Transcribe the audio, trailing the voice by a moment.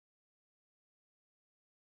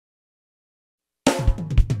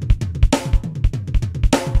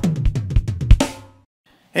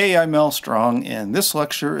Hey, I'm Mel Strong, and this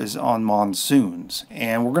lecture is on monsoons.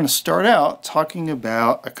 And we're going to start out talking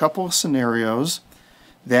about a couple of scenarios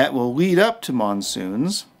that will lead up to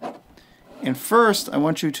monsoons. And first, I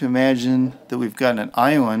want you to imagine that we've got an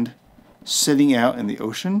island sitting out in the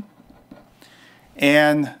ocean.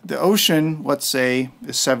 And the ocean, let's say,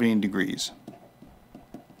 is 70 degrees.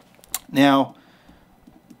 Now,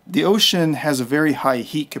 the ocean has a very high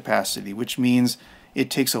heat capacity, which means it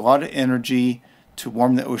takes a lot of energy to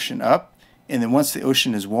warm the ocean up, and then once the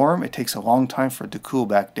ocean is warm, it takes a long time for it to cool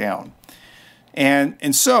back down.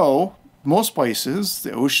 And so most places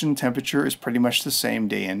the ocean temperature is pretty much the same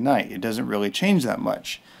day and night. It doesn't really change that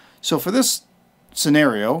much. So for this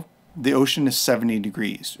scenario, the ocean is 70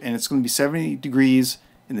 degrees, and it's going to be 70 degrees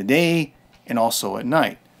in the day and also at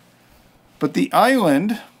night. But the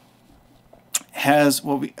island has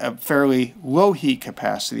a fairly low heat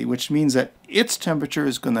capacity, which means that its temperature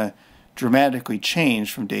is going to dramatically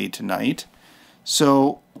change from day to night.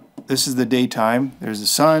 So this is the daytime, there's the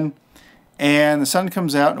sun, and the sun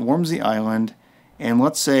comes out and warms the island, and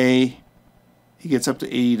let's say it gets up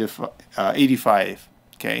to 85,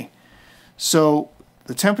 okay? So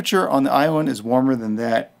the temperature on the island is warmer than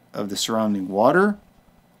that of the surrounding water,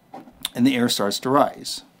 and the air starts to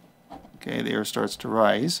rise. Okay, the air starts to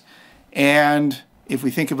rise, and if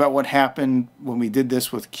we think about what happened when we did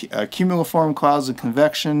this with cumuliform clouds and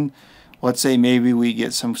convection, let's say maybe we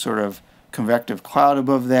get some sort of convective cloud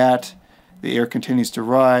above that, the air continues to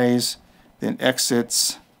rise, then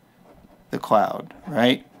exits the cloud,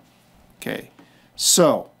 right? Okay,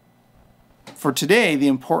 so for today, the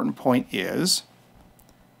important point is,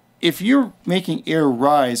 if you're making air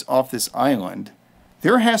rise off this island,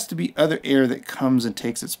 there has to be other air that comes and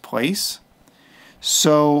takes its place.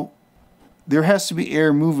 So there has to be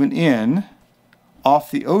air moving in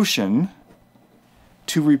off the ocean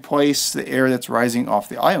to replace the air that's rising off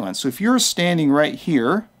the island. So if you're standing right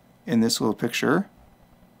here in this little picture,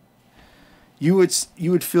 you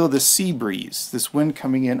would feel the sea breeze, this wind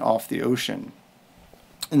coming in off the ocean.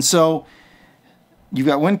 And so you've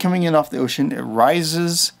got wind coming in off the ocean, it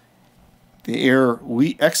rises, the air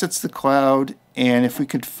exits the cloud, and if we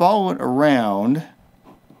could follow it around,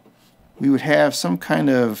 we would have some kind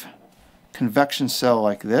of convection cell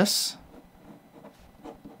like this.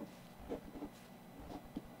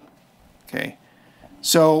 Okay,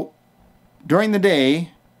 so during the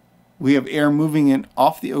day, we have air moving in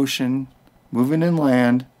off the ocean, moving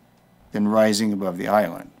inland, then rising above the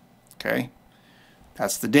island. Okay,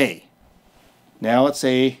 that's the day. Now let's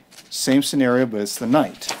say same scenario, but it's the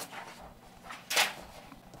night.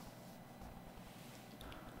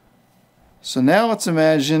 So now let's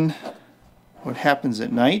imagine what happens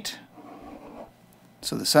at night.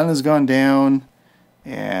 So the sun has gone down,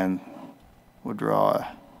 and we'll draw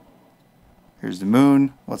here's the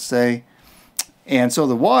moon, let's say. And so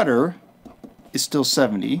the water is still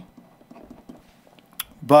 70.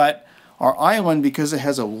 But our island, because it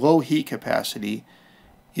has a low heat capacity,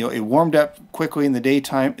 it warmed up quickly in the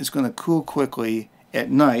daytime, it's going to cool quickly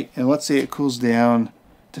at night. And let's say it cools down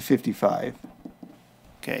to 55.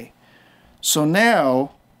 Okay. So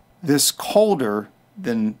now this is colder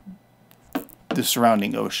than the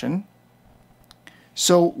surrounding ocean.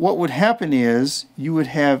 So what would happen is you would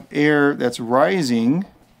have air that's rising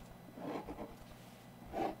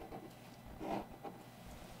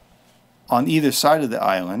on either side of the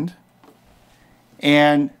island,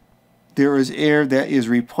 and there is air that is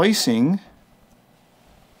replacing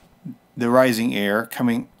the rising air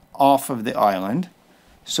coming off of the island.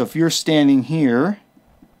 So if you're standing here,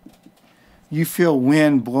 you feel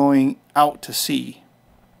wind blowing out to sea.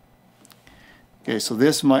 Okay, so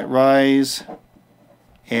this might rise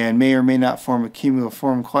and may or may not form a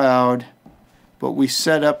cumuliform cloud, but we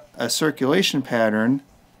set up a circulation pattern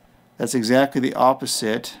that's exactly the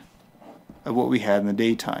opposite of what we had in the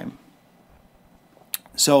daytime.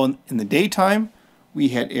 So in the daytime, we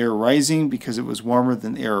had air rising because it was warmer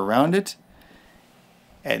than the air around it.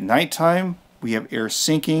 At nighttime, we have air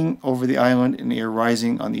sinking over the island and air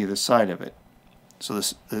rising on either side of it. So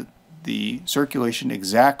the circulation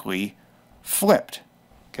exactly flipped.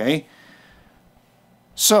 Okay?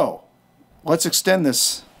 So let's extend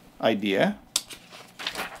this idea.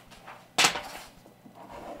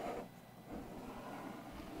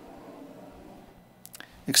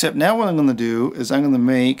 Except now what I'm going to do is I'm going to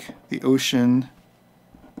make the ocean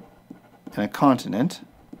and a continent.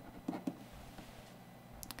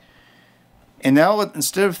 And now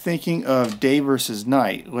instead of thinking of day versus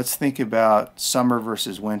night, let's think about summer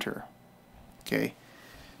versus winter. Okay.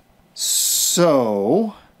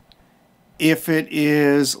 So if it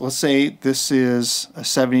is, let's say this is a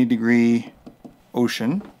 70 degree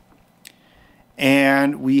ocean,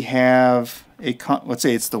 and we have a, let's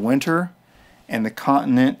say it's the winter, and the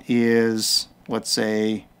continent is, let's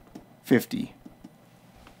say, 50.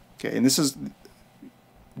 Okay, and this is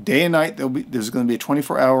day and night. There's going to be a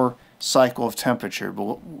 24-hour cycle of temperature,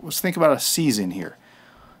 but let's think about a season here.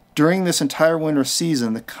 During this entire winter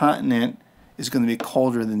season, the continent is going to be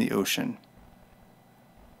colder than the ocean.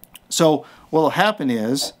 So what will happen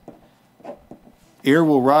is air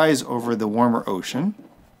will rise over the warmer ocean,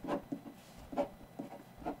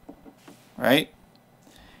 right?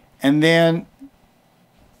 And then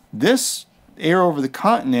this air over the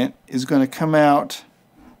continent is going to come out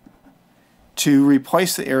to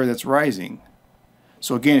replace the air that's rising.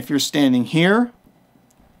 So again, if you're standing here,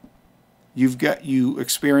 you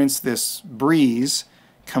experience this breeze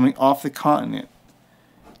coming off the continent.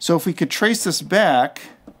 So if we could trace this back,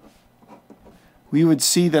 we would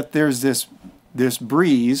see that there's this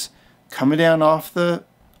breeze coming down off the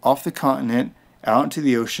continent out into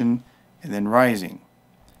the ocean and then rising.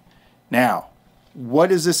 Now,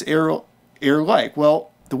 what is this air like?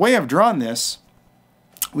 Well, the way I've drawn this,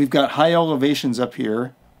 we've got high elevations up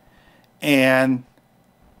here, and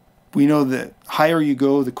we know that higher you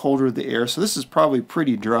go, the colder the air. So this is probably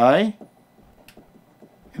pretty dry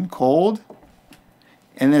and cold.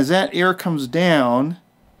 And as that air comes down,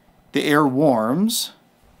 the air warms.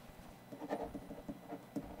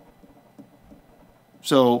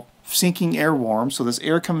 So sinking air warms. So this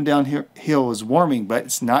air coming downhill is warming, but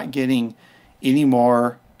it's not getting any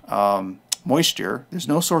more moisture. There's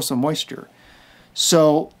no source of moisture.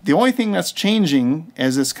 So the only thing that's changing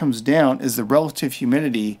as this comes down is the relative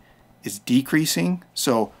humidity is decreasing.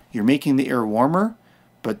 So you're making the air warmer,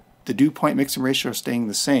 but the dew point mixing ratio is staying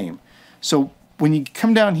the same. So when you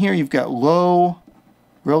come down here, you've got low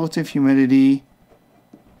relative humidity,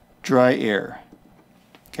 dry air.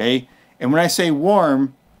 Okay, and when I say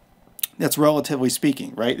warm, that's relatively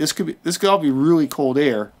speaking, right? This could all be really cold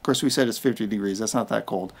air. Of course, we said it's 50 degrees. That's not that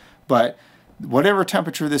cold, but whatever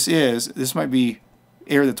temperature this might be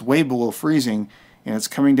air that's way below freezing, and it's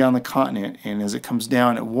coming down the continent, and as it comes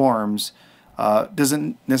down, it warms.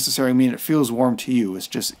 Doesn't necessarily mean it feels warm to you. It's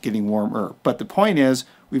just getting warmer. But the point is,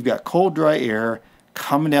 we've got cold, dry air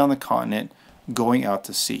coming down the continent, going out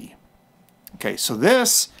to sea. Okay, so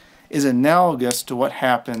this is analogous to what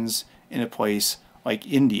happens in a place like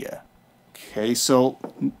India. Okay, so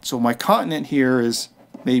my continent here is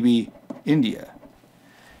maybe India.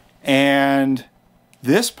 And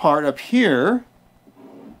this part up here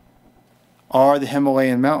are the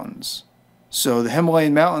Himalayan mountains. So the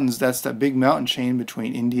Himalayan mountains, that's that big mountain chain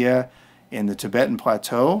between India and the Tibetan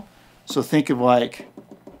Plateau. So think of like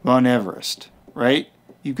Mount Everest, right?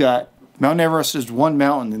 You've got Mount Everest is one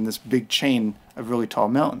mountain in this big chain of really tall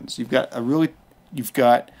mountains. You've got really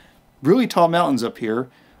tall mountains up here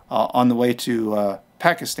on the way to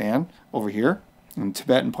Pakistan over here in the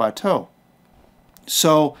Tibetan Plateau.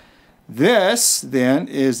 So this then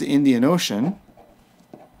is the Indian Ocean.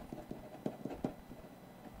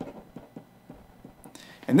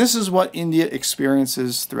 And this is what India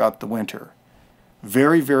experiences throughout the winter.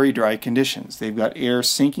 Very, very dry conditions. They've got air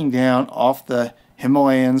sinking down off the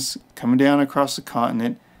Himalayas, coming down across the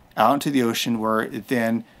continent, out into the ocean, where it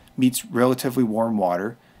then meets relatively warm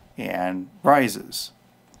water and rises.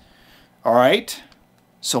 All right,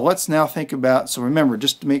 so let's now think about, so remember,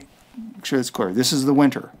 just to make sure it's clear, this is the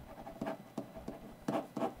winter.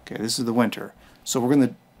 Okay, this is the winter. So we're going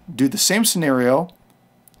to do the same scenario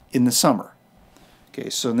in the summer. Okay,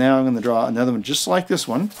 so now I'm going to draw another one just like this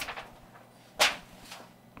one.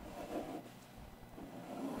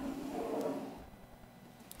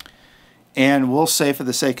 And we'll say, for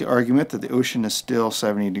the sake of argument, that the ocean is still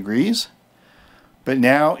 70 degrees. But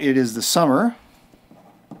now it is the summer.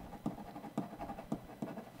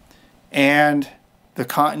 And the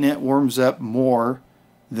continent warms up more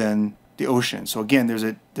than the ocean. So again,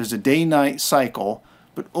 there's a day-night cycle.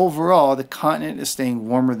 But overall, the continent is staying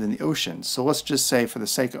warmer than the ocean. So let's just say, for the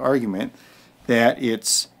sake of argument, that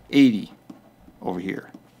it's 80 over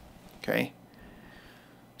here. Okay?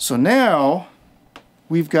 So now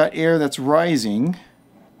we've got air that's rising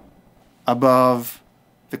above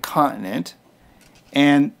the continent,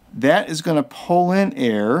 and that is going to pull in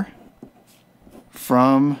air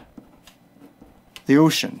from the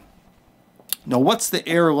ocean. Now, what's the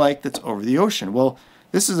air like that's over the ocean? Well,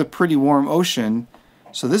 this is a pretty warm ocean.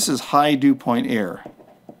 So this is high dew point air,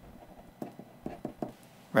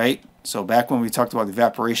 right? So back when we talked about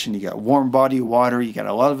evaporation, you got warm body of water, you got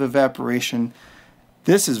a lot of evaporation.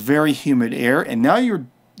 This is very humid air, and now you're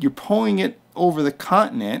pulling it over the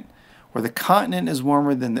continent, where the continent is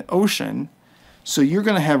warmer than the ocean. So you're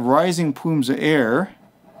going to have rising plumes of air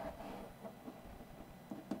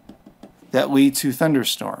that lead to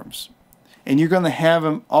thunderstorms. And you're going to have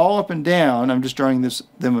them all up and down. I'm just drawing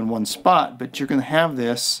them in one spot, but you're going to have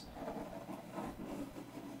this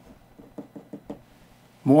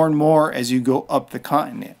more and more as you go up the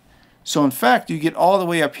continent. So in fact, you get all the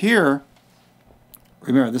way up here.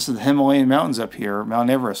 Remember, this is the Himalayan mountains up here, Mount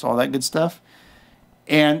Everest, all that good stuff.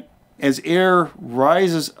 And as air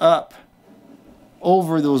rises up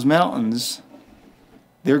over those mountains,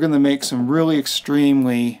 they're going to make some really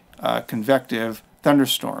extremely convective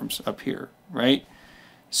thunderstorms up here, right?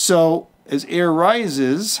 So as air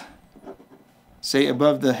rises, say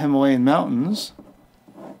above the Himalayan mountains,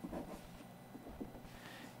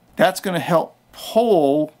 that's going to help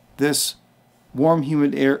pull this warm,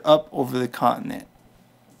 humid air up over the continent.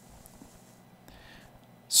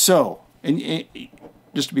 So, and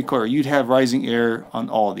just to be clear, you'd have rising air on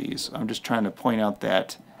all of these. I'm just trying to point out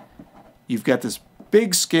that you've got this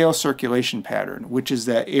big scale circulation pattern, which is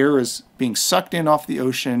that air is being sucked in off the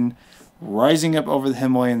ocean, rising up over the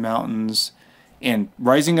Himalayan mountains, and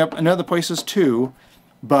rising up in other places too,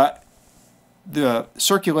 but the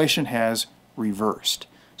circulation has reversed.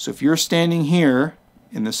 So if you're standing here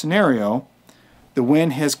in this scenario, the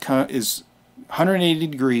wind is 180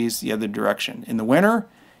 degrees the other direction. In the winter,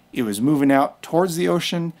 it was moving out towards the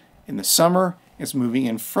ocean. In the summer, it's moving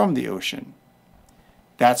in from the ocean.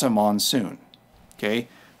 That's a monsoon. Okay,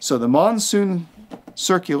 so the monsoon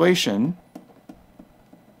circulation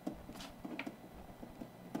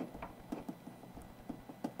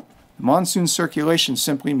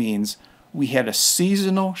simply means we had a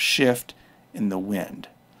seasonal shift in the wind.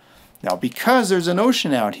 Now, because there's an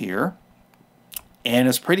ocean out here and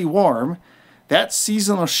it's pretty warm, that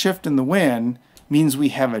seasonal shift in the wind means we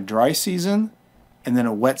have a dry season and then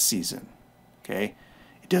a wet season. Okay,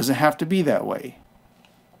 it doesn't have to be that way.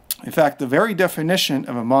 In fact, the very definition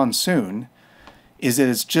of a monsoon is that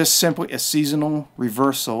it's just simply a seasonal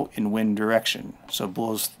reversal in wind direction. So it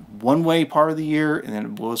blows one way part of the year and then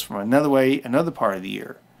it blows from another way another part of the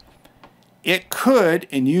year. It could,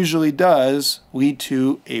 and usually does, lead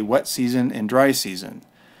to a wet season and dry season.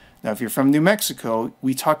 Now, if you're from New Mexico,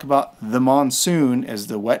 we talk about the monsoon as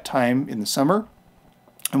the wet time in the summer,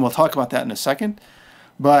 and we'll talk about that in a second.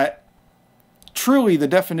 But truly, the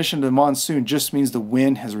definition of the monsoon just means the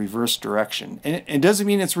wind has reversed direction. And it doesn't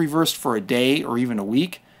mean it's reversed for a day or even a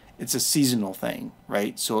week. It's a seasonal thing,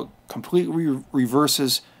 right? So it completely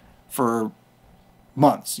reverses for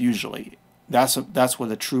months, usually. That's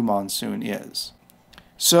what a true monsoon is.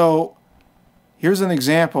 So here's an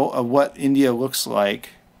example of what India looks like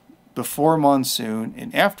before a monsoon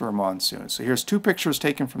and after a monsoon. So here's two pictures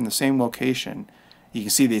taken from the same location. You can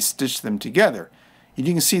see they stitched them together. And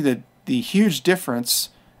you can see the huge difference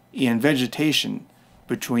in vegetation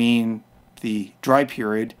between the dry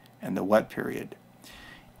period and the wet period.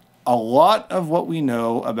 A lot of what we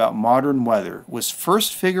know about modern weather was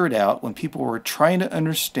first figured out when people were trying to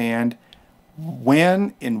understand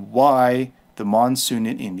when and why the monsoon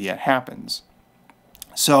in India happens.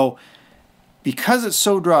 So because it's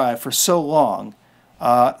so dry for so long,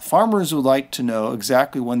 farmers would like to know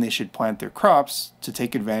exactly when they should plant their crops to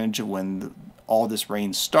take advantage of when all this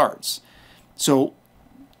rain starts. So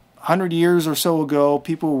 100 years or so ago,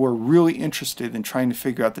 people were really interested in trying to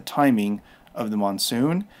figure out the timing of the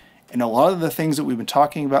monsoon. And a lot of the things that we've been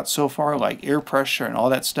talking about so far, like air pressure and all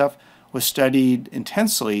that stuff, was studied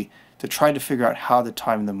intensely to try to figure out how to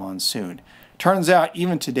time the monsoon. Turns out,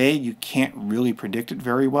 even today, you can't really predict it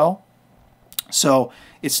very well. So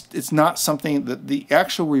it's not something that the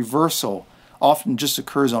actual reversal often just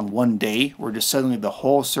occurs on one day where just suddenly the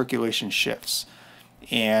whole circulation shifts.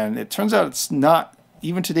 And it turns out it's not,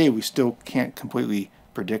 even today we still can't completely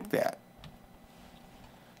predict that.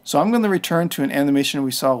 So I'm going to return to an animation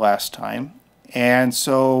we saw last time. And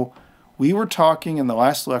so we were talking in the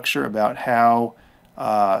last lecture about how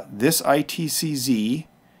this ITCZ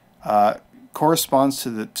corresponds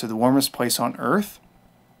to the warmest place on Earth.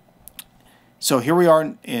 So here we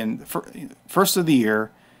are in the first of the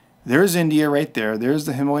year. There's India right there. There's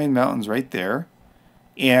the Himalayan mountains right there.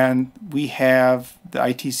 And we have the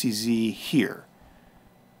ITCZ here.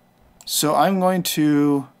 So I'm going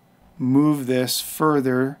to move this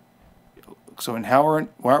further. So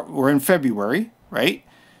we're in February, right?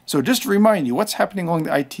 So just to remind you, what's happening along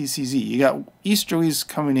the ITCZ? You got easterlies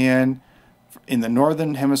coming in the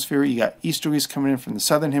northern hemisphere. You got easterlies coming in from the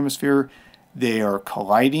southern hemisphere. They are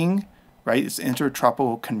colliding, right? It's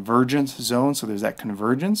intertropical convergence zone, so there's that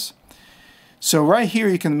convergence. So right here,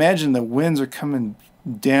 you can imagine the winds are coming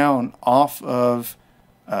down off of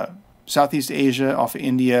Southeast Asia, off of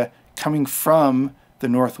India, coming from the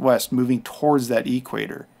northwest, moving towards that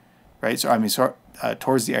equator, right? So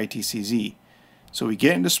towards the ITCZ. So we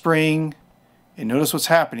get into spring, and notice what's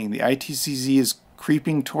happening. The ITCZ is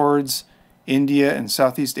creeping towards India and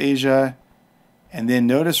Southeast Asia, and then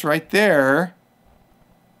notice right there,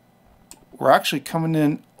 we're actually coming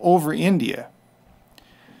in over India.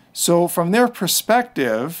 So from their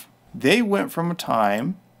perspective, they went from a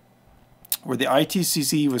time where the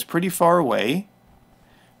ITCZ was pretty far away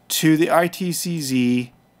to the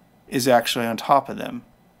ITCZ is actually on top of them.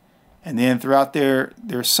 And then throughout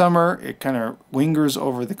their summer, it kind of lingers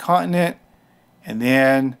over the continent, and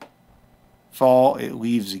then fall, it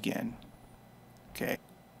leaves again. Okay,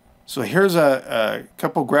 so here's a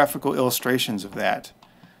couple graphical illustrations of that.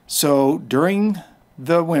 So during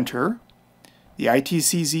the winter, the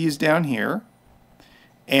ITCZ is down here,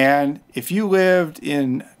 and if you lived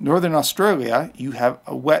in northern Australia, you have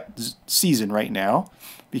a wet season right now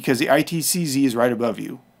because the ITCZ is right above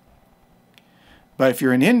you. But if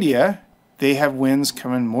you're in India, they have winds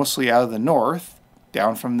coming mostly out of the north,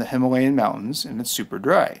 down from the Himalayan mountains, and it's super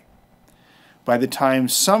dry. By the time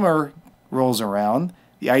summer rolls around,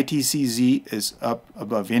 the ITCZ is up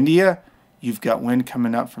above India. You've got wind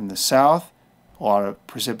coming up from the south, a lot of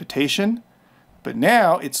precipitation. But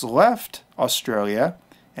now it's left Australia,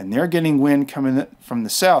 and they're getting wind coming from the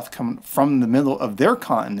south, coming from the middle of their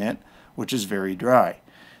continent, which is very dry.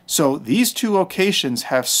 So these two locations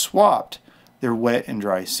have swapped their wet and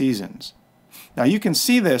dry seasons. Now you can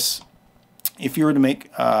see this if you were to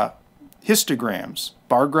make histograms,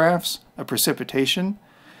 bar graphs of precipitation.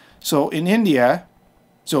 So in India,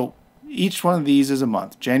 so each one of these is a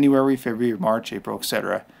month: January, February, March, April,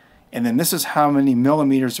 etc. And then this is how many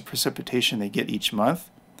millimeters of precipitation they get each month.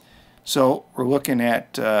 So we're looking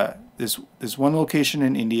at this one location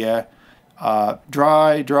in India,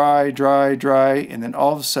 dry, dry, dry, dry, and then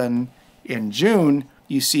all of a sudden in June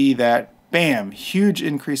you see that, bam, huge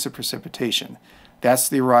increase of precipitation. That's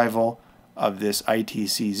the arrival of this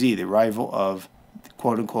ITCZ, the arrival of,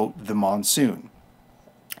 quote-unquote, the monsoon.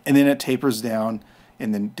 And then it tapers down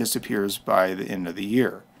and then disappears by the end of the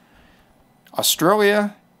year.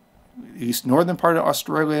 Australia, the east northern part of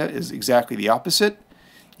Australia, is exactly the opposite.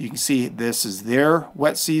 You can see this is their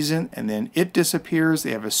wet season, and then it disappears.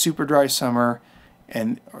 They have a super dry summer,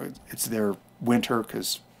 and it's their winter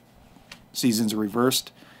because seasons are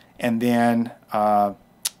reversed. And then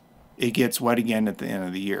it gets wet again at the end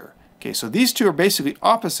of the year. Okay, so these two are basically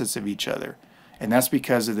opposites of each other, and that's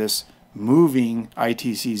because of this moving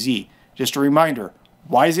ITCZ. Just a reminder,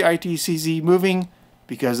 why is the ITCZ moving?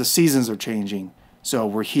 Because the seasons are changing. So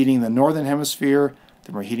we're heating the northern hemisphere,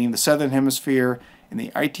 then we're heating the southern hemisphere, and the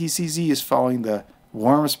ITCZ is following the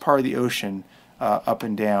warmest part of the ocean up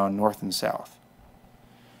and down, north and south.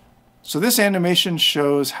 So this animation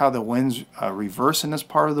shows how the winds reverse in this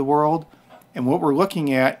part of the world. And what we're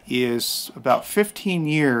looking at is about 15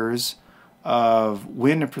 years of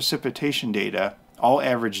wind and precipitation data, all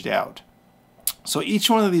averaged out. So each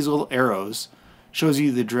one of these little arrows shows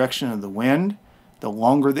you the direction of the wind. The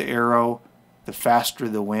longer the arrow, the faster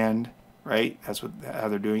the wind, right? That's how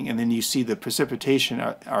they're doing. And then you see the precipitation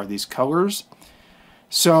are these colors.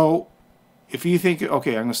 So if you think,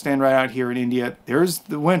 okay, I'm going to stand right out here in India, there's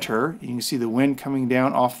the winter. You can see the wind coming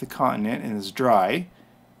down off the continent and it's dry.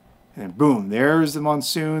 And then boom, there's the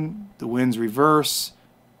monsoon, the winds reverse,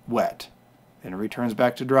 wet. Then it returns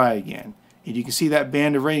back to dry again. And you can see that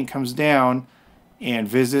band of rain comes down and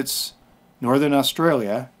visits northern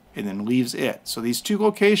Australia and then leaves it. So these two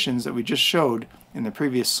locations that we just showed in the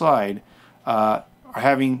previous slide are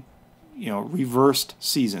having, reversed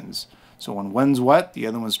seasons. So when one's wet, the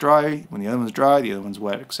other one's dry. When the other one's dry, the other one's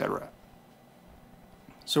wet, etc.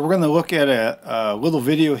 So we're going to look at a little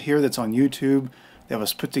video here that's on YouTube that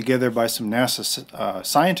was put together by some NASA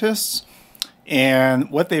scientists. And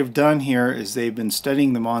what they've done here is they've been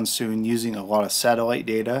studying the monsoon using a lot of satellite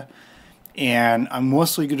data. And I'm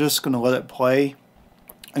mostly just going to let it play.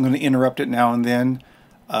 I'm going to interrupt it now and then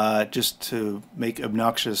just to make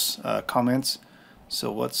obnoxious comments.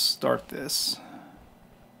 So let's start this.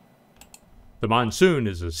 The monsoon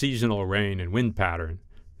is a seasonal rain and wind pattern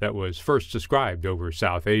that was first described over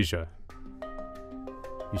South Asia.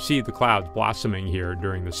 You see the clouds blossoming here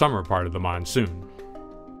during the summer part of the monsoon.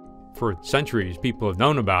 For centuries, people have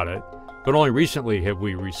known about it, but only recently have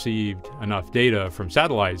we received enough data from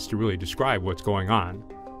satellites to really describe what's going on.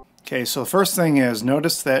 Okay, so the first thing is,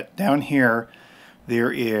 notice that down here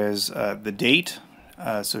there is the date,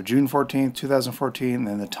 so June 14th, 2014, and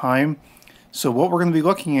then the time. So what we're going to be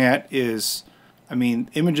looking at is,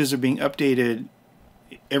 images are being updated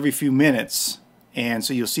every few minutes, and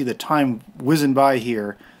so you'll see the time whizzing by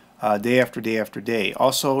here day after day after day.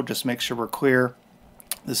 Also, just make sure we're clear,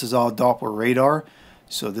 this is all Doppler radar,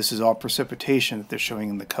 so this is all precipitation that they're showing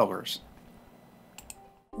in the colors.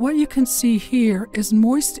 What you can see here is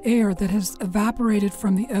moist air that has evaporated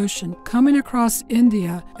from the ocean coming across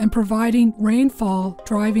India and providing rainfall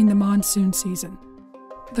driving the monsoon season.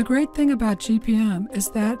 The great thing about GPM is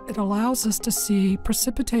that it allows us to see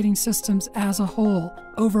precipitating systems as a whole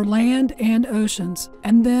over land and oceans,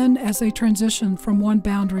 and then as they transition from one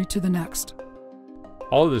boundary to the next.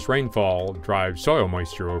 All of this rainfall drives soil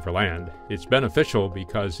moisture over land. It's beneficial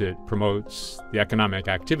because it promotes the economic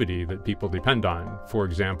activity that people depend on, for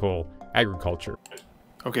example, agriculture.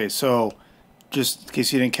 Okay, so just in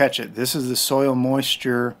case you didn't catch it, this is the soil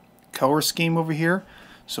moisture color scheme over here.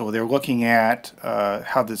 So they're looking at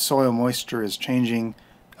how the soil moisture is changing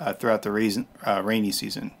throughout the rainy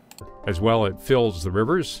season. As well, it fills the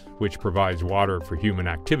rivers, which provides water for human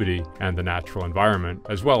activity and the natural environment,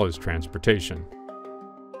 as well as transportation.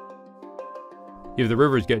 If the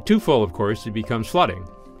rivers get too full, of course, it becomes flooding.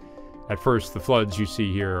 At first, the floods you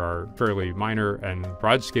see here are fairly minor and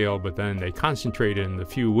broad scale, but then they concentrate in the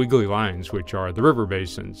few wiggly lines, which are the river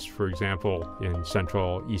basins, for example, in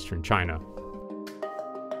central eastern China.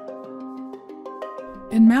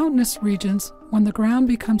 In mountainous regions, when the ground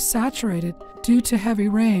becomes saturated due to heavy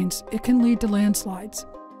rains, it can lead to landslides.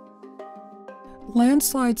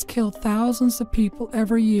 Landslides kill thousands of people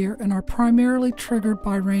every year and are primarily triggered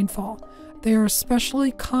by rainfall. They are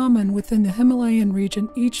especially common within the Himalayan region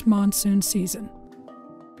each monsoon season.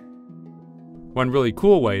 One really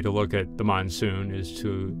cool way to look at the monsoon is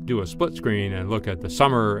to do a split screen and look at the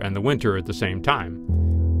summer and the winter at the same time.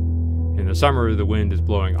 In the summer, the wind is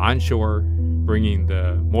blowing onshore, bringing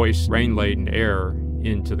the moist, rain-laden air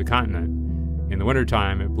into the continent. In the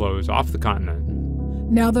wintertime, it blows off the continent.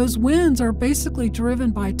 Now, those winds are basically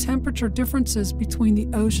driven by temperature differences between the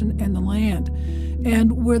ocean and the land.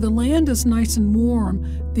 And where the land is nice and warm,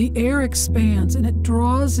 the air expands and it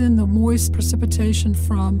draws in the moist precipitation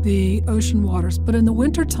from the ocean waters. But in the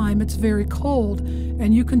wintertime, it's very cold,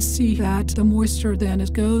 and you can see that the moisture then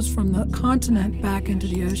goes from the continent back into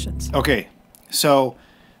the oceans. Okay, so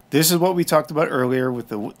this is what we talked about earlier with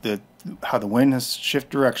how the wind has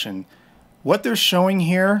shifted direction. What they're showing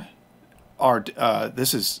here are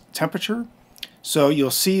this is temperature. So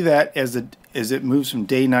you'll see that as it moves from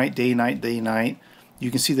day night, you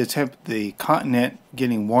can see the continent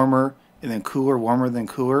getting warmer and then cooler, warmer than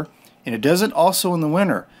cooler, and it does it also in the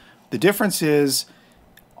winter. The difference is,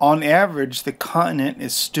 on average, the continent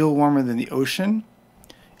is still warmer than the ocean,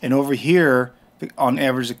 and over here, on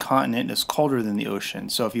average, the continent is colder than the ocean.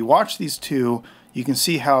 So if you watch these two, you can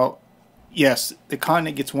see how, yes, the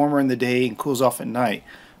continent gets warmer in the day and cools off at night,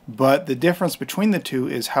 but the difference between the two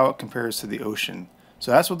is how it compares to the ocean. So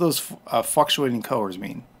that's what those fluctuating colors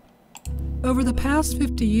mean. Over the past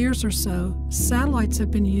 50 years or so, satellites have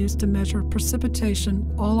been used to measure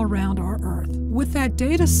precipitation all around our Earth. With that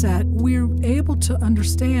data set, we're able to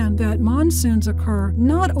understand that monsoons occur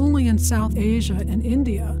not only in South Asia and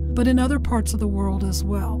India, but in other parts of the world as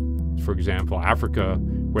well. For example, Africa,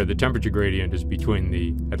 where the temperature gradient is between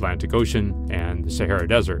the Atlantic Ocean and the Sahara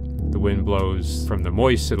Desert. The wind blows from the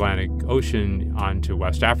moist Atlantic Ocean onto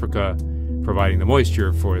West Africa, providing the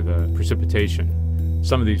moisture for the precipitation.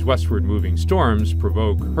 Some of these westward moving storms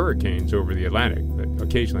provoke hurricanes over the Atlantic that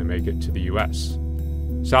occasionally make it to the U.S.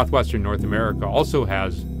 Southwestern North America also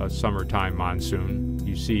has a summertime monsoon.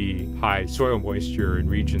 You see high soil moisture in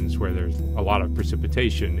regions where there's a lot of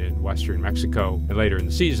precipitation in western Mexico, and later in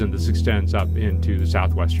the season this extends up into the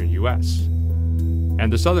southwestern U.S.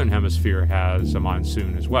 And the southern hemisphere has a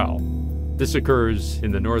monsoon as well. This occurs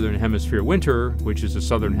in the northern hemisphere winter, which is the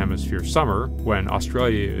southern hemisphere summer, when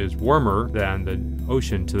Australia is warmer than the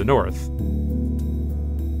ocean to the north.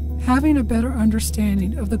 Having a better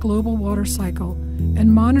understanding of the global water cycle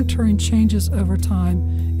and monitoring changes over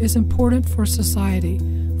time is important for society,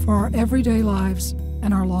 for our everyday lives,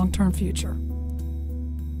 and our long-term future.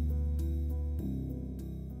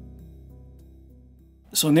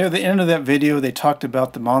 So near the end of that video, they talked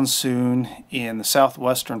about the monsoon in the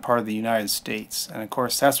southwestern part of the United States. And of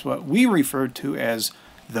course, that's what we referred to as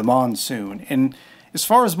the monsoon. And as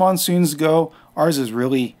far as monsoons go, ours is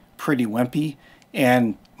really pretty wimpy.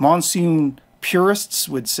 And monsoon purists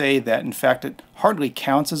would say that, in fact, it hardly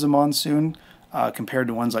counts as a monsoon compared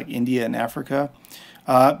to ones like India and Africa.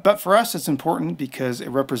 But for us, it's important because it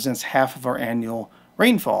represents half of our annual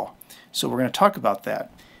rainfall. So we're going to talk about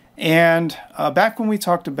that. And back when we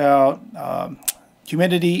talked about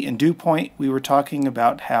humidity and dew point, we were talking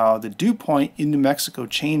about how the dew point in New Mexico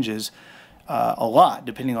changes a lot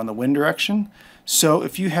depending on the wind direction. So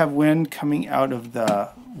if you have wind coming out of the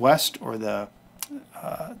west or the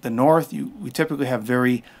north, we typically have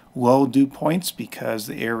very low dew points because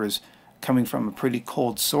the air is coming from a pretty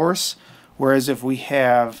cold source. Whereas if we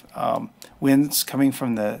have winds coming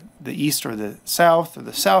from the east or the south or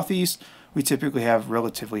the southeast, we typically have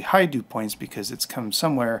relatively high dew points because it's come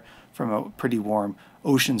somewhere from a pretty warm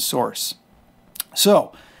ocean source.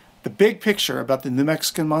 So the big picture about the New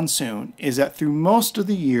Mexican monsoon is that through most of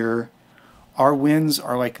the year, our winds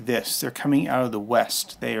are like this. They're coming out of the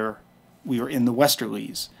west. We are in the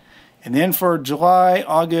westerlies. And then for July,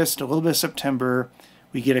 August, a little bit of September,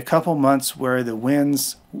 we get a couple months where the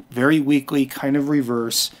winds very weakly kind of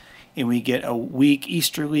reverse, and we get a weak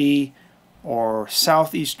easterly or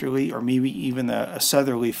southeasterly or maybe even a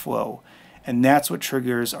southerly flow. And that's what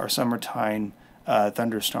triggers our summertime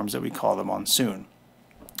thunderstorms that we call the monsoon.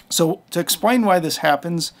 So to explain why this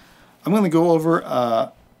happens, I'm going to go over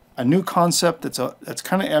a new concept that's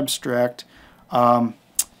kind of abstract,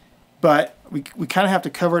 but we kind of have to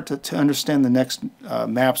cover it to understand the next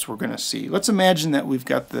maps we're going to see. Let's imagine that we're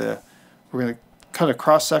going to cut a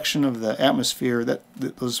cross section of the atmosphere that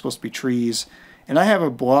those are supposed to be trees, and I have a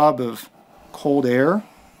blob of cold air,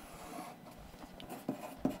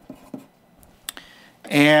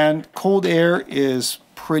 and cold air is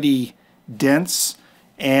pretty dense,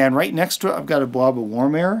 and right next to it I've got a blob of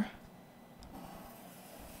warm air.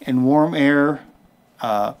 And warm air,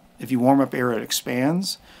 if you warm up air, it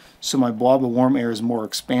expands. So my blob of warm air is more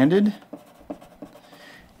expanded.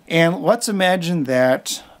 And let's imagine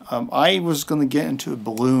that I was going to get into a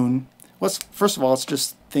balloon. First of all, let's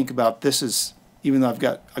just think about this as, even though I've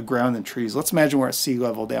got a ground and trees, let's imagine we're at sea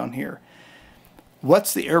level down here.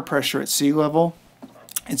 What's the air pressure at sea level?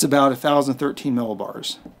 It's about 1,013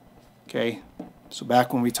 millibars. Okay, so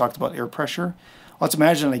back when we talked about air pressure, let's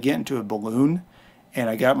imagine I get into a balloon and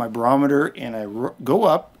I got my barometer and I go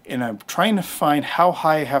up and I'm trying to find how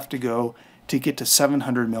high I have to go to get to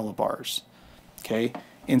 700 millibars. Okay,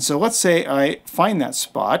 and so let's say I find that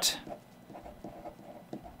spot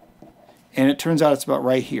and it turns out it's about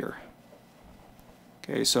right here.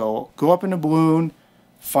 Okay, so go up in a balloon,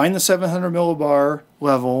 find the 700 millibar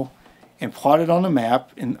level and plot it on a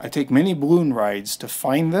map, and I take many balloon rides to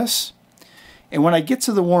find this. And when I get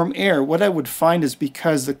to the warm air, what I would find is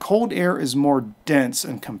because the cold air is more dense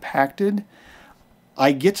and compacted,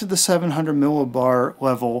 I get to the 700 millibar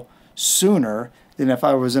level sooner than if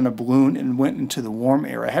I was in a balloon and went into the warm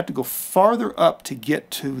air. I had to go farther up to get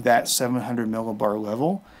to that 700 millibar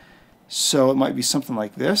level. So it might be something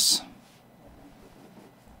like this.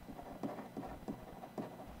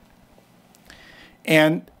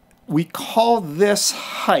 And we call this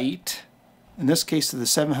height, in this case to the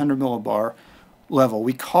 700 millibar level,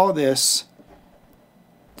 we call this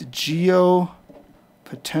the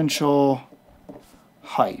geopotential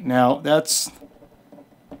height. Now that's a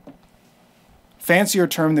fancier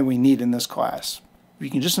term than we need in this class. We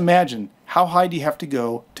can just imagine how high do you have to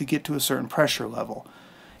go to get to a certain pressure level.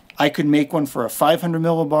 I could make one for a 500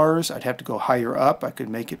 millibars. I'd have to go higher up. I could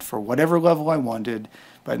make it for whatever level I wanted,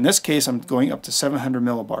 but in this case I'm going up to 700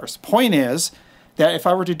 millibars. The point is that if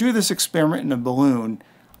I were to do this experiment in a balloon,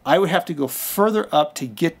 I would have to go further up to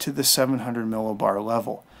get to the 700 millibar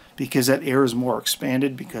level because that air is more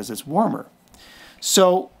expanded because it's warmer.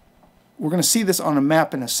 So we're going to see this on a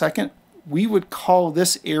map in a second. We would call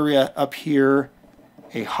this area up here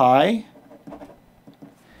a high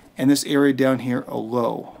and this area down here a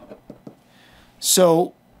low.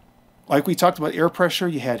 So like we talked about air pressure,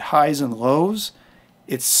 you had highs and lows.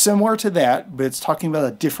 It's similar to that, but it's talking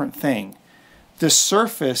about a different thing. The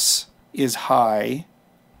surface is high.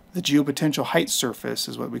 The geopotential height surface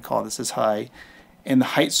is what we call this, is high, and the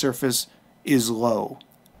height surface is low.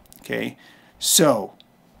 Okay, so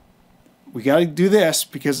we got to do this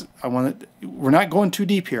because we're not going too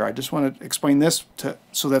deep here. I just want to explain this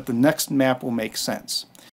so that the next map will make sense.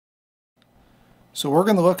 So we're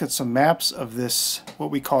going to look at some maps of this,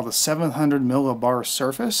 what we call the 700 millibar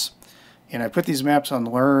surface, and I put these maps on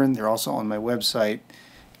Learn. They're also on my website,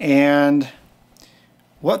 and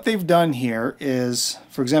what they've done here is,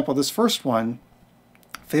 for example, this first one,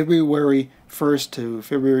 February 1st to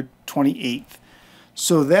February 28th.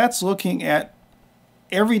 So that's looking at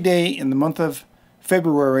every day in the month of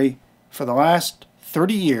February for the last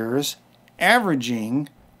 30 years, averaging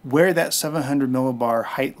where that 700 millibar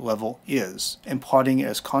height level is and plotting it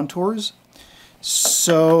as contours.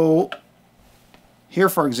 So here,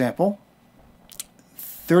 for example,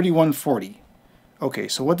 3140. Okay,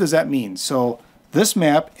 so what does that mean? So this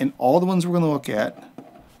map and all the ones we're going to look at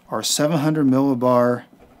are 700 millibar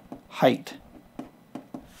height.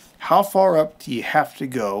 How far up do you have to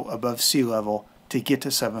go above sea level to get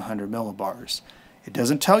to 700 millibars? It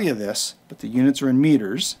doesn't tell you this, but the units are in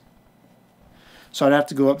meters. So I'd have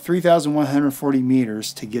to go up 3,140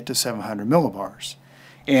 meters to get to 700 millibars.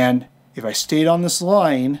 And if I stayed on this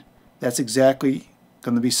line, that's exactly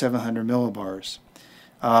going to be 700 millibars.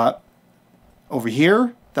 Over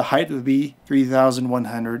here, the height would be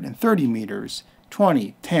 3,130 meters,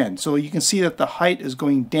 20, 10. So you can see that the height is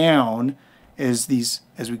going down as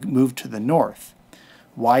we move to the north.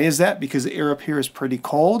 Why is that? Because the air up here is pretty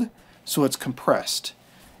cold, so it's compressed.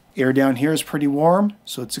 Air down here is pretty warm,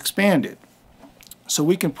 so it's expanded. So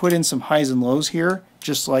we can put in some highs and lows here,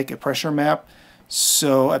 just like a pressure map.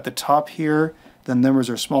 So at the top here, the numbers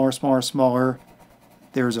are smaller, smaller, smaller.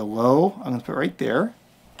 There's a low, I'm going to put right there.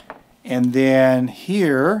 And then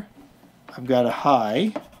here, I've got a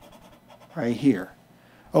high right here.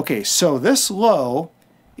 Okay, so this low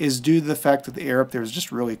is due to the fact that the air up there is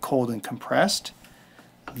just really cold and compressed.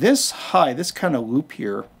 This high, this kind of loop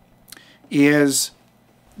here, is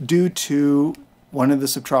due to one of the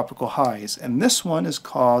subtropical highs. And this one is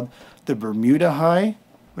called the Bermuda high,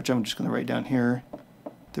 which I'm just going to write down here.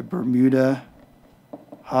 The Bermuda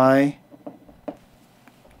high.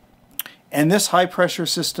 And this high pressure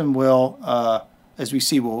system will, as we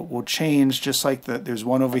see, will change, just like there's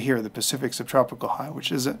one over here, the Pacific subtropical high,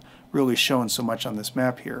 which isn't really shown so much on this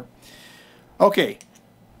map here. Okay,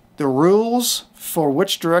 the rules for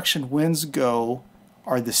which direction winds go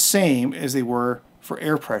are the same as they were for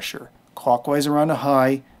air pressure. Clockwise around a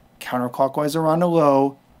high, counterclockwise around a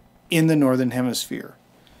low in the northern hemisphere.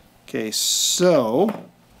 Okay, so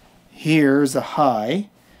here's the high.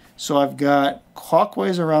 So I've got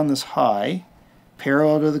clockwise around this high,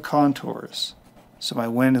 parallel to the contours. So my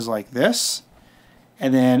wind is like this.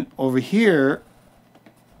 And then over here,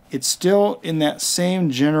 it's still in that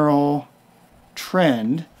same general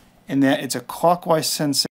trend in that it's a clockwise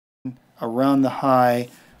sensation around the high,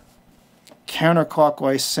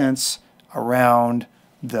 counterclockwise sense around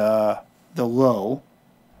the low.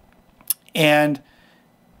 And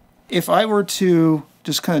if I were to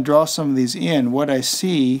just kind of draw some of these in, what I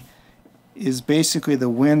see is basically the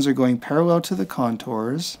winds are going parallel to the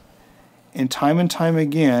contours, and time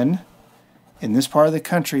again in this part of the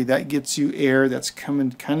country that gets you air that's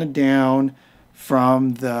coming kind of down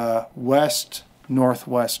from the west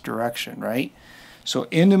northwest direction, right? So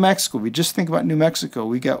in New Mexico, we just think about New Mexico,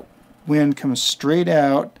 we got wind coming straight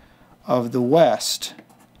out of the west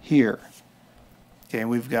here. Okay, and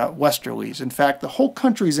we've got westerlies. In fact, the whole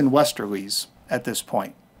country's in westerlies at this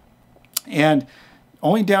point. And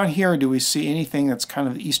only down here do we see anything that's kind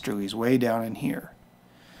of easterlies, way down in here.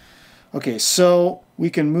 Okay, so we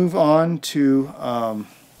can move on to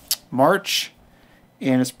March,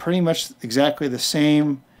 and it's pretty much exactly the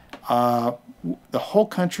same. The whole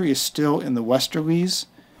country is still in the westerlies,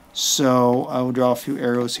 so I will draw a few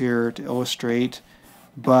arrows here to illustrate,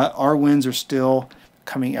 but our winds are still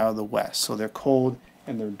coming out of the west, so they're cold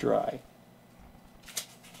and they're dry.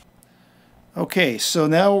 Okay, so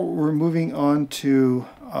now we're moving on to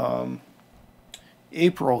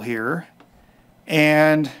April here,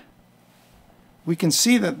 and we can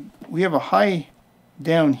see that we have a high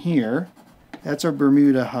down here. That's our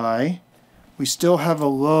Bermuda high. We still have a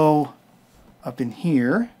low up in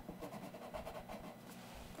here.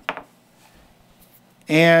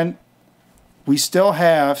 And we still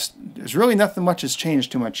have, there's really nothing much has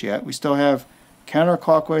changed too much yet. We still have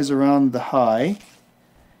counterclockwise around the high.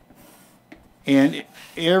 And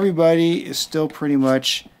everybody is still pretty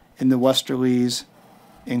much in the westerlies,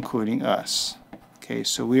 including us. Okay,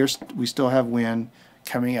 so we still have wind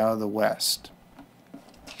coming out of the west.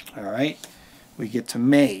 All right, we get to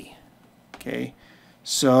May. Okay,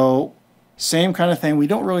 so same kind of thing. We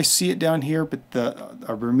don't really see it down here, but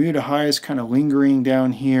our Bermuda high is kind of lingering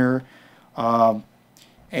down here.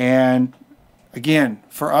 And again,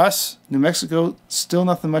 for us, New Mexico, still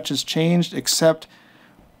nothing much has changed, except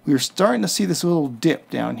we're starting to see this little dip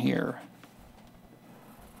down here.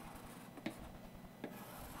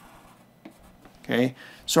 Okay,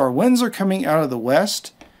 so our winds are coming out of the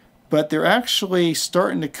west, but they're actually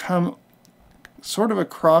starting to come sort of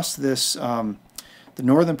across this, the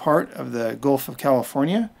northern part of the Gulf of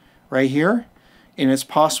California, right here. And it's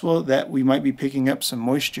possible that we might be picking up some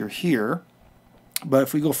moisture here. But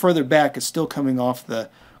if we go further back, it's still coming off the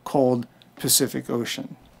cold Pacific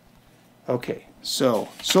Ocean. Okay, so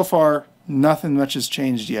far, nothing much has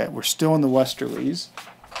changed yet. We're still in the westerlies.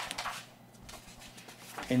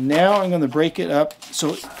 And now I'm going to break it up.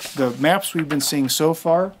 So the maps we've been seeing so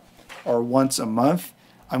far are once a month.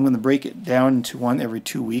 I'm going to break it down into one every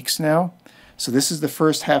 2 weeks now. So this is the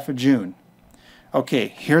first half of June. Okay,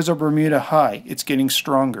 here's our Bermuda high. It's getting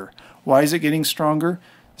stronger. Why is it getting stronger?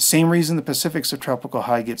 Same reason the Pacific subtropical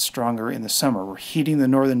high gets stronger in the summer. We're heating the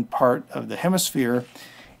northern part of the hemisphere,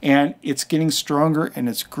 and it's getting stronger and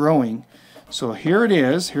it's growing. So here it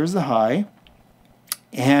is. Here's the high,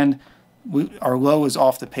 and our low is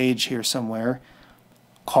off the page here somewhere,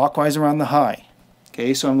 clockwise around the high.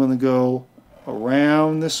 Okay, so I'm going to go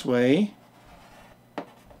around this way,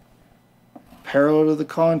 parallel to the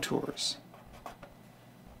contours.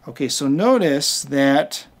 Okay, so notice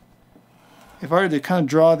that if I were to kind of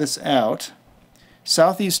draw this out,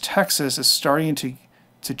 southeast Texas is starting to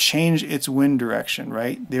change its wind direction,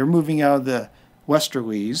 right? They're moving out of the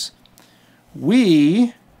westerlies.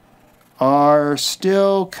 We are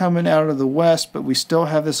still coming out of the west, but we still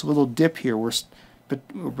have this little dip here. We're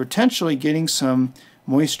potentially getting some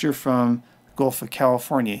moisture from the Gulf of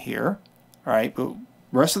California here, all right? But the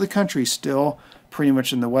rest of the country is still pretty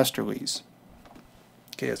much in the westerlies.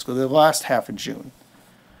 Okay, let's go to the last half of June.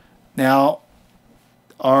 Now,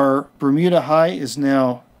 our Bermuda high is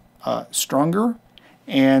now stronger,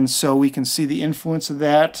 and so we can see the influence of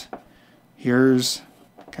that. Here's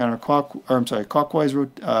clockwise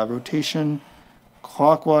rotation,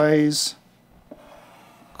 clockwise.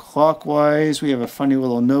 We have a funny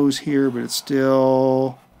little nose here, but it's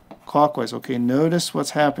still clockwise. Okay, notice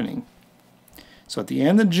what's happening. So at the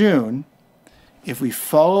end of June, if we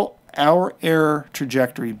follow our air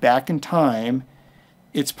trajectory back in time,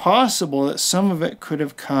 it's possible that some of it could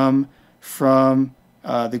have come from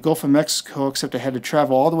the Gulf of Mexico, except it had to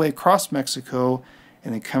travel all the way across Mexico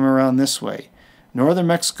and then come around this way. Northern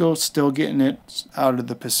Mexico is still getting it out of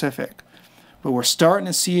the Pacific. But we're starting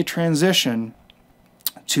to see a transition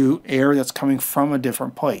to air that's coming from a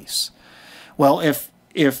different place. Well, if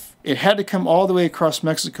it had to come all the way across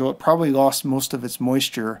Mexico, it probably lost most of its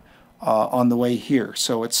moisture on the way here.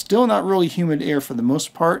 So it's still not really humid air for the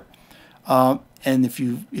most part. And if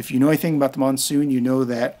you know anything about the monsoon, you know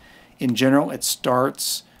that in general it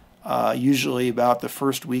starts usually about the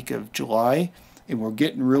first week of July, and we're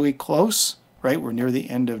getting really close, right? We're near the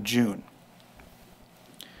end of June.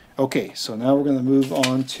 Okay, so now we're going to move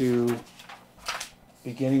on to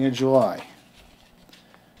beginning of July.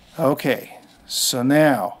 Okay, so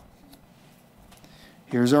now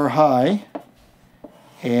here's our high,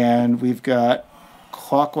 and we've got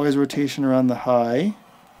clockwise rotation around the high.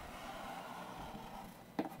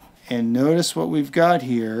 And notice what we've got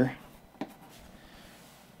here.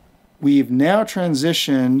 We've now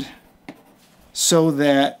transitioned so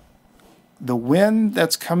that the wind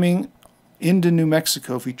that's coming into New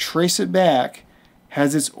Mexico, if we trace it back,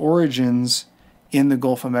 has its origins in the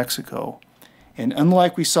Gulf of Mexico. And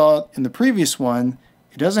unlike we saw in the previous one,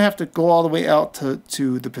 it doesn't have to go all the way out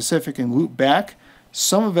to the Pacific and loop back.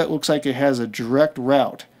 Some of it looks like it has a direct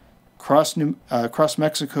route across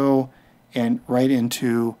Mexico and right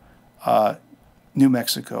into New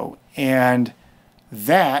Mexico. And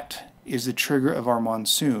that is the trigger of our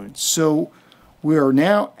monsoon. So we are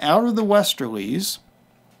now out of the westerlies,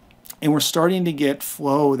 and we're starting to get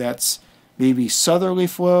flow that's maybe southerly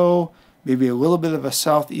flow, maybe a little bit of a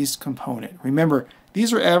southeast component. Remember,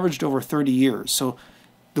 these are averaged over 30 years, so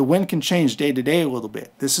the wind can change day to day a little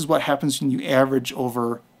bit. This is what happens when you average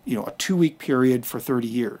over, a 2-week period for 30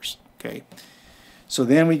 years. Okay, so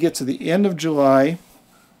then we get to the end of July,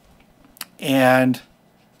 and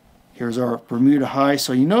here's our Bermuda high.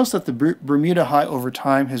 So you notice that the Bermuda high over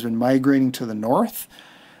time has been migrating to the north.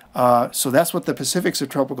 So that's what the Pacific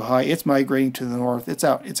subtropical high, it's migrating to the north. It's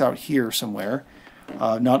out here somewhere,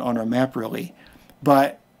 not on our map really.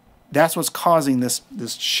 But that's what's causing this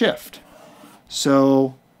shift.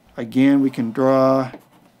 So again, we can draw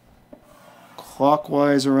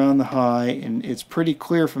clockwise around the high, and it's pretty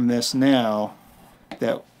clear from this now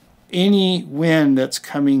that any wind that's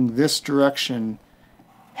coming this direction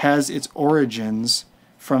has its origins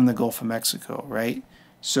from the Gulf of Mexico, right?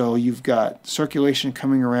 So you've got circulation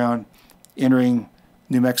coming around, entering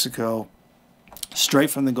New Mexico, straight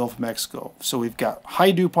from the Gulf of Mexico. So we've got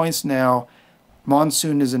high dew points now.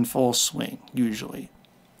 Monsoon is in full swing, usually.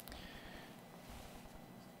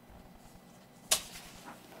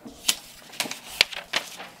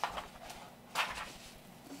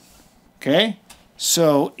 Okay,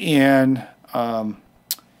 so in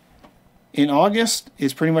August,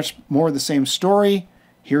 it's pretty much more of the same story.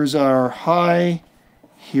 Here's our high.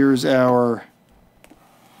 Here's our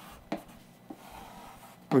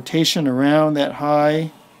rotation around that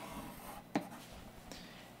high.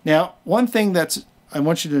 Now, one thing I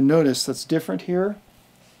want you to notice that's different here.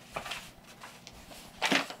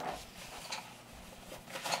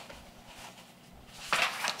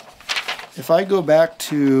 If I go back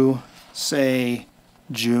to say,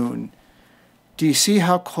 June. Do you see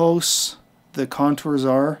how close the contours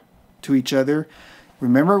are to each other?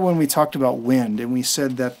 Remember when we talked about wind and we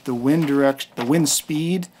said that the wind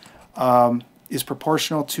speed is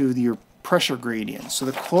proportional to your pressure gradient. So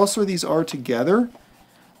the closer these are together,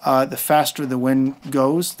 the faster the wind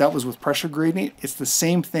goes. That was with pressure gradient. It's the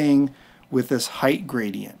same thing with this height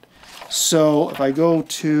gradient. So if I go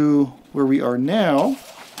to where we are now,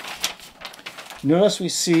 notice we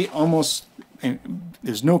see almost, and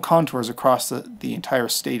there's no contours across the entire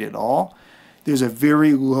state at all. There's a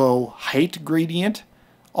very low height gradient.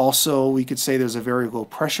 Also, we could say there's a very low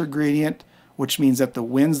pressure gradient, which means that the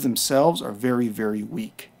winds themselves are very, very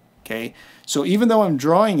weak. Okay, so even though I'm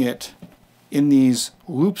drawing it in these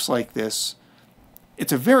loops like this,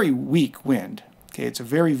 it's a very weak wind. Okay, it's a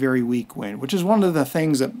very, very weak wind, which is one of the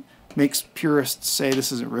things that makes purists say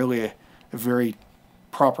this isn't really a very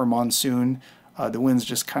proper monsoon. The winds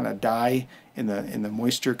just kind of die, and the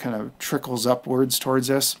moisture kind of trickles upwards towards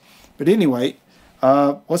us. But anyway,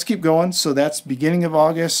 let's keep going. So that's beginning of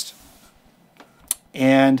August,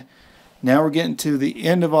 and now we're getting to the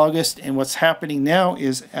end of August, and what's happening now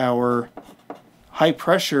is our high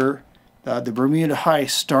pressure, the Bermuda High,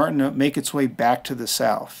 starting to make its way back to the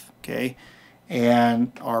south. Okay,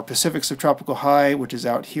 and our Pacific subtropical high, which is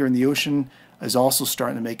out here in the ocean, is also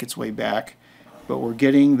starting to make its way back, but we're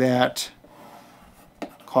getting that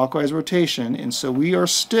clockwise rotation, and so we are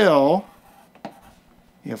still,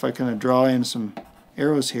 if I kind of draw in some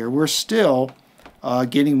arrows here, we're still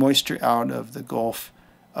getting moisture out of the Gulf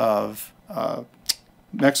of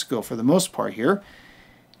Mexico for the most part here.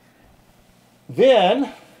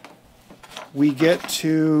 Then we get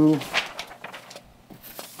to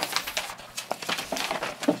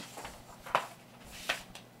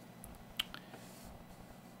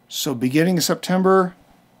beginning of September,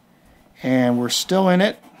 and we're still in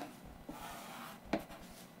it.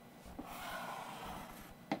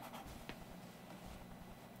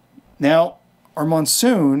 Now, our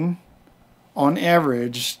monsoon, on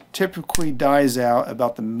average, typically dies out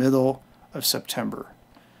about the middle of September.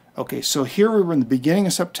 Okay, so here we were in the beginning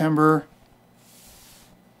of September.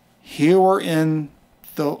 Here we're in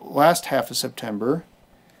the last half of September.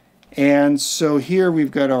 And so here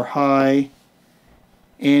we've got our high,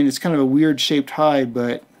 and it's kind of a weird shaped high,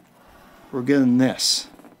 but we're getting this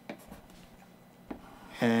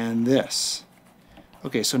and this.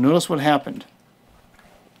 Okay, so notice what happened.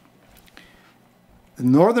 The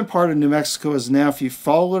northern part of New Mexico is now, if you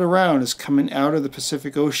follow it around, is coming out of the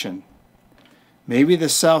Pacific Ocean. Maybe the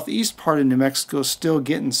southeast part of New Mexico is still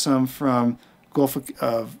getting some from Gulf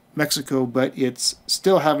of Mexico, but it's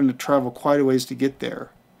still having to travel quite a ways to get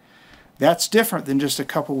there. That's different than just a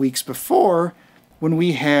couple weeks before, when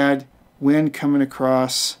we had wind coming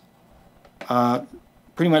across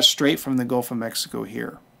pretty much straight from the Gulf of Mexico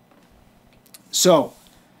here. So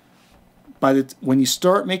when you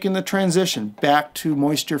start making the transition back to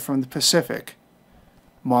moisture from the Pacific,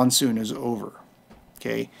 monsoon is over.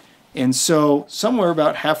 Okay, and so somewhere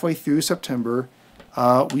about halfway through September,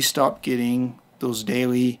 we stop getting those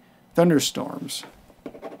daily thunderstorms.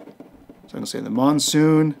 So I'm going to say the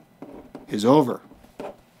monsoon is over.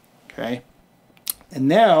 Okay, and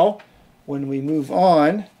now when we move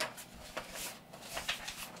on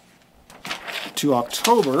to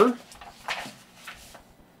October,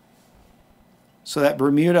 so that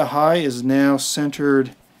Bermuda High is now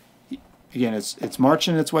centered, again, it's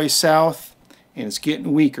marching its way south, and it's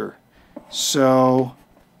getting weaker. So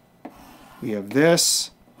we have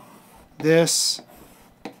this, this,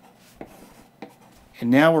 and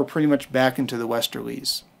now we're pretty much back into the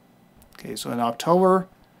westerlies. Okay, so in October,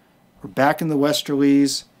 we're back in the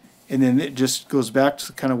westerlies, and then it just goes back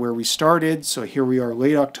to kind of where we started. So here we are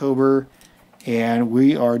late October, and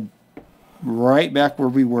we are right back where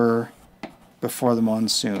we were before the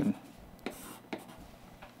monsoon.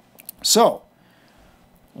 So,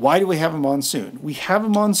 why do we have a monsoon? We have a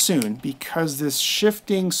monsoon because this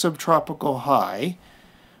shifting subtropical high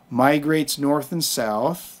migrates north and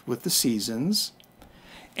south with the seasons,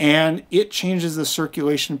 and it changes the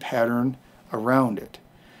circulation pattern around it.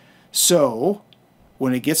 So,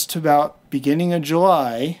 when it gets to about beginning of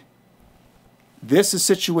July, this is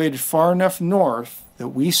situated far enough north that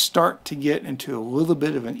we start to get into a little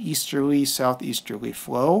bit of an easterly, southeasterly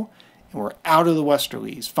flow, and we're out of the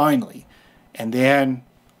westerlies, finally. And then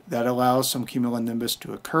that allows some cumulonimbus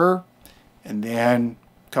to occur, and then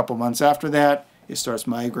a couple months after that, it starts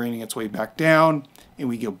migrating its way back down, and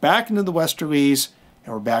we go back into the westerlies,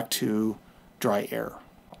 and we're back to dry air.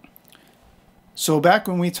 So back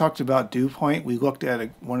when we talked about dew point, we looked at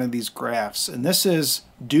one of these graphs, and this is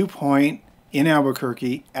dew point in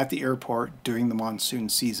Albuquerque at the airport during the monsoon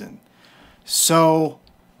season. So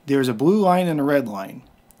there's a blue line and a red line.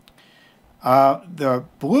 The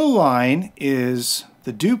blue line is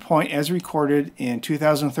the dew point as recorded in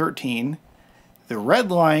 2013. The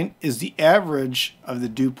red line is the average of the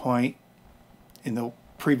dew point in the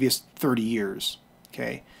previous 30 years.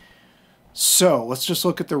 Okay, so let's just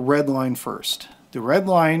look at the red line first. The red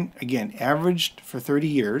line, again, averaged for 30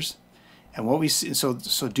 years. And what we see, so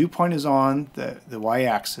dew point is on the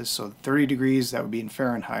y-axis, so 30 degrees, that would be in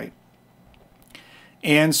Fahrenheit.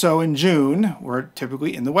 And so in June, we're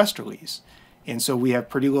typically in the westerlies. And so we have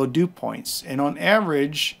pretty low dew points. And on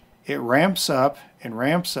average, it ramps up and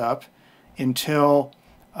ramps up until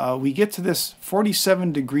we get to this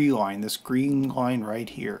 47-degree line, this green line right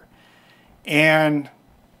here. And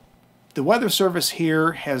the Weather Service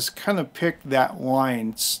here has kind of picked that line.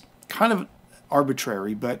 It's kind of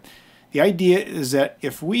arbitrary, but the idea is that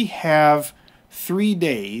if we have 3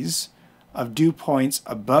 days of dew points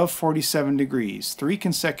above 47 degrees, 3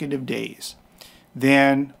 consecutive days,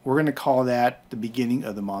 then we're going to call that the beginning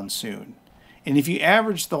of the monsoon. And if you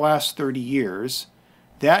average the last 30 years,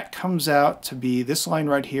 that comes out to be, this line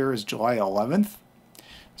right here is July 11th.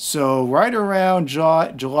 So right around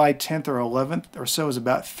July 10th or 11th or so is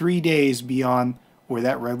about 3 days beyond where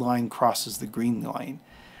that red line crosses the green line.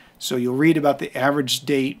 So you'll read about the average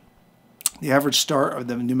date. The average start of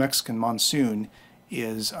the New Mexican monsoon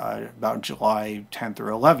is about July 10th or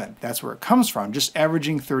 11th. That's where it comes from, just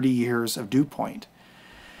averaging 30 years of dew point.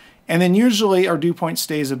 And then usually our dew point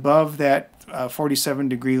stays above that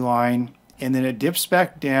 47-degree line, and then it dips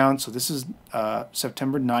back down. So this is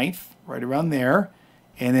September 9th, right around there.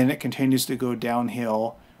 And then it continues to go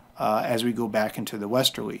downhill as we go back into the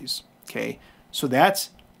westerlies. Okay, so that's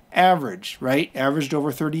average, right? Averaged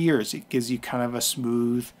over 30 years. It gives you kind of a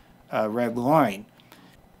smooth red line.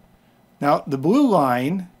 Now, the blue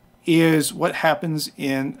line is what happens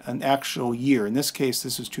in an actual year. In this case,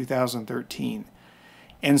 this is 2013.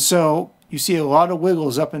 And so you see a lot of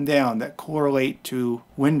wiggles up and down that correlate to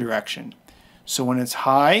wind direction. So when it's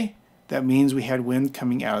high, that means we had wind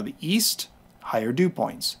coming out of the east, higher dew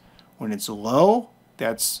points. When it's low,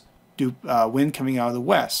 that's wind coming out of the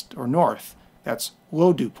west or north. That's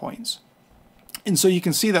low dew points. And so you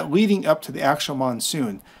can see that leading up to the actual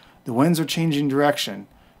monsoon, the winds are changing direction,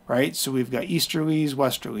 right? So we've got easterlies,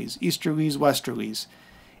 westerlies, easterlies, westerlies.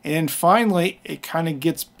 And then finally, it kind of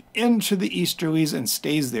gets into the easterlies and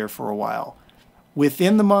stays there for a while.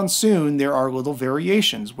 Within the monsoon, there are little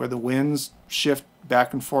variations where the winds shift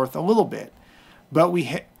back and forth a little bit. But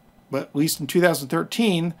at least in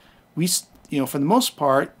 2013, for the most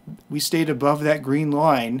part, we stayed above that green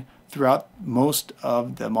line throughout most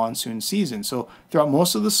of the monsoon season. So throughout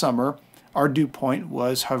most of the summer, our dew point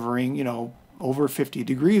was hovering, over 50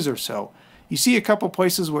 degrees or so. You see a couple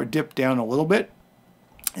places where it dipped down a little bit,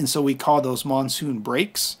 and so we call those monsoon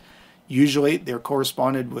breaks. Usually they're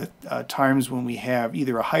corresponded with times when we have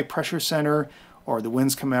either a high pressure center or the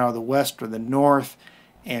winds come out of the west or the north,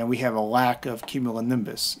 and we have a lack of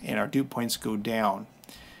cumulonimbus and our dew points go down.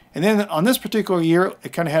 And then on this particular year,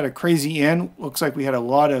 it kind of had a crazy end. Looks like we had a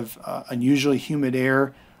lot of unusually humid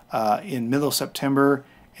air in middle September,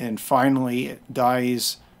 and finally it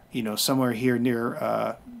dies, somewhere here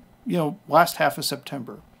near, last half of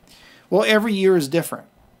September. Well, every year is different.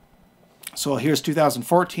 So here's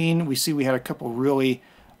 2014. We see we had a couple really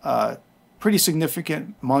pretty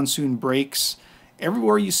significant monsoon breaks.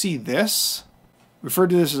 Everywhere you see this, refer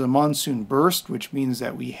to this as a monsoon burst, which means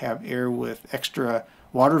that we have air with extra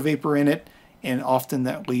water vapor in it, and often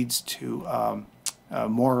that leads to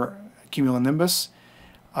more cumulonimbus.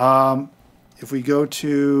 If we go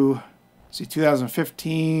to,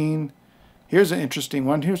 2015, here's an interesting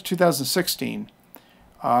one. Here's 2016.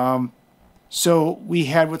 So we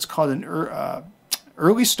had what's called an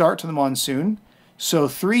early start to the monsoon. So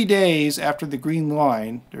 3 days after the green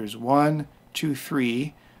line, there's 1, 2,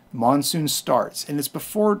 3, monsoon starts, and it's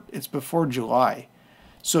before July.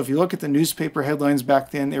 So if you look at the newspaper headlines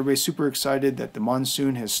back then, everybody's super excited that the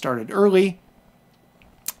monsoon has started early.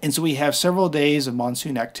 And so we have several days of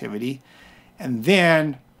monsoon activity, and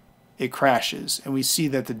then it crashes. And we see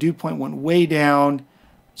that the dew point went way down,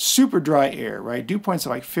 super dry air, right? Dew points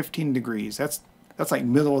are like 15 degrees. That's like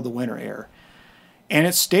middle of the winter air. And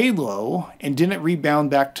it stayed low and didn't rebound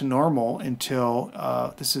back to normal until,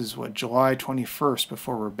 this is July 21st,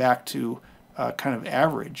 before we're back to kind of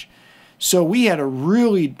average. So we had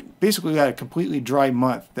basically had a completely dry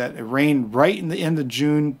month that it rained right in the end of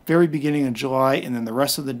June, very beginning of July, and then the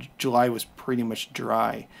rest of the July was pretty much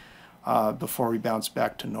dry before we bounced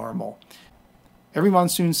back to normal. Every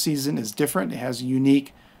monsoon season is different. It has a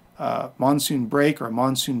unique monsoon break or a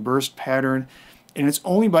monsoon burst pattern. And it's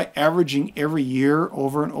only by averaging every year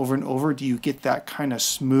over and over and over do you get that kind of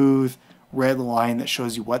smooth red line that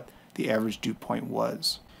shows you what the average dew point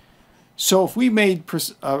was. So if we made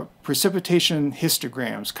precipitation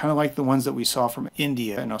histograms, kind of like the ones that we saw from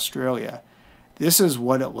India and Australia, this is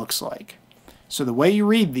what it looks like. So the way you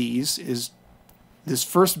read these is this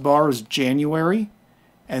first bar is January,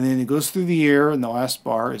 and then it goes through the year, and the last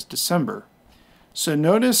bar is December. So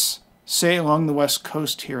notice, say along the west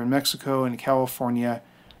coast here in Mexico and California,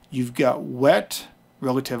 you've got wet,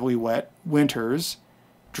 relatively wet winters,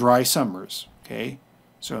 dry summers. Okay,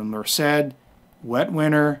 so in Merced, wet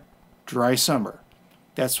winter, dry summer.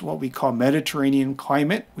 That's what we call Mediterranean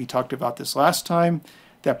climate. We talked about this last time.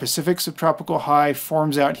 That Pacific subtropical high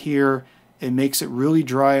forms out here. It makes it really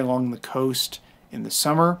dry along the coast in the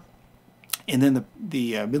summer. And then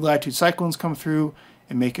the mid-latitude cyclones come through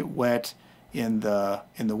and make it wet in the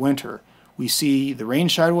winter. We see the rain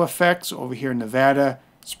shadow effects over here in Nevada.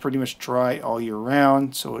 It's pretty much dry all year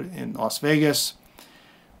round. So in Las Vegas.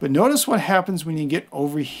 But notice what happens when you get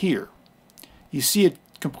over here. You see a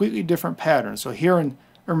completely different pattern. So here in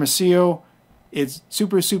Hermosillo, it's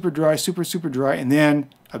super, super dry, and then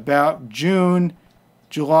about June,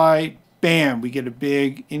 July, bam, we get a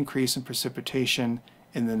big increase in precipitation,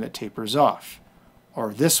 and then it tapers off.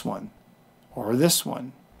 Or this one,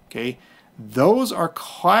 okay? Those are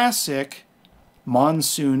classic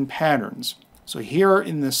monsoon patterns. So here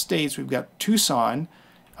in the States, we've got Tucson,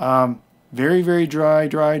 very, very dry.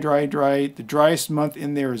 The driest month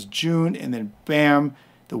in there is June, and then bam,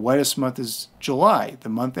 the wettest month is July, the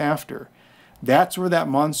month after. That's where that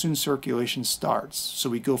monsoon circulation starts. So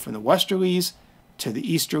we go from the westerlies to the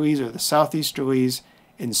easterlies or the southeasterlies,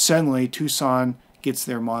 and suddenly Tucson gets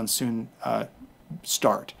their monsoon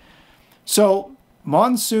start. So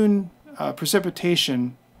monsoon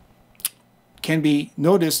precipitation can be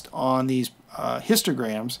noticed on these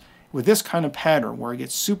histograms with this kind of pattern where it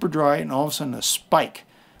gets super dry and all of a sudden a spike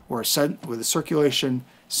where the circulation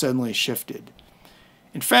suddenly shifted.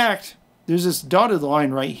 In fact, there's this dotted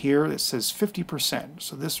line right here that says 50%.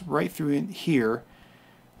 So this right through in here,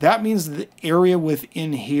 that means the area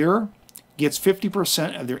within here gets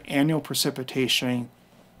 50% of their annual precipitation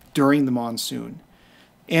during the monsoon.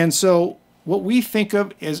 And so what we think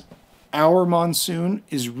of as our monsoon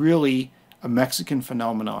is really a Mexican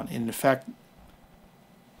phenomenon. And in fact,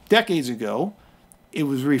 decades ago, it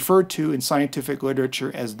was referred to in scientific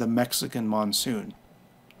literature as the Mexican monsoon.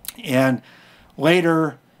 And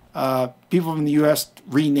later, people from the U.S.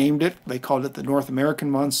 renamed it. They called it the North American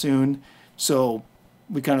monsoon. So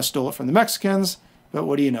we kind of stole it from the Mexicans, but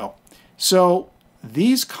what do you know? So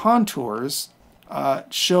these contours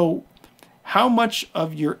show how much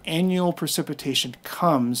of your annual precipitation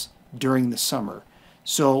comes during the summer.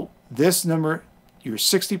 So this number, your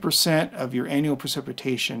 60% of your annual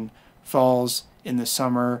precipitation falls in the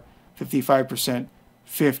summer, 55%,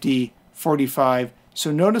 50, 45.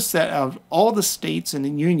 So notice that out of all the states in the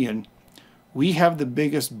Union, we have the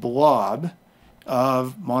biggest blob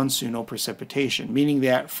of monsoonal precipitation, meaning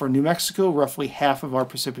that for New Mexico, roughly half of our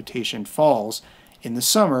precipitation falls in the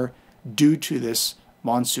summer due to this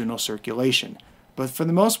monsoonal circulation. But for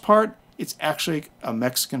the most part, it's actually a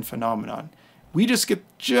Mexican phenomenon. We just get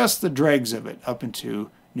just the dregs of it up into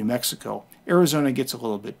New Mexico. Arizona gets a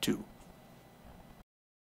little bit too.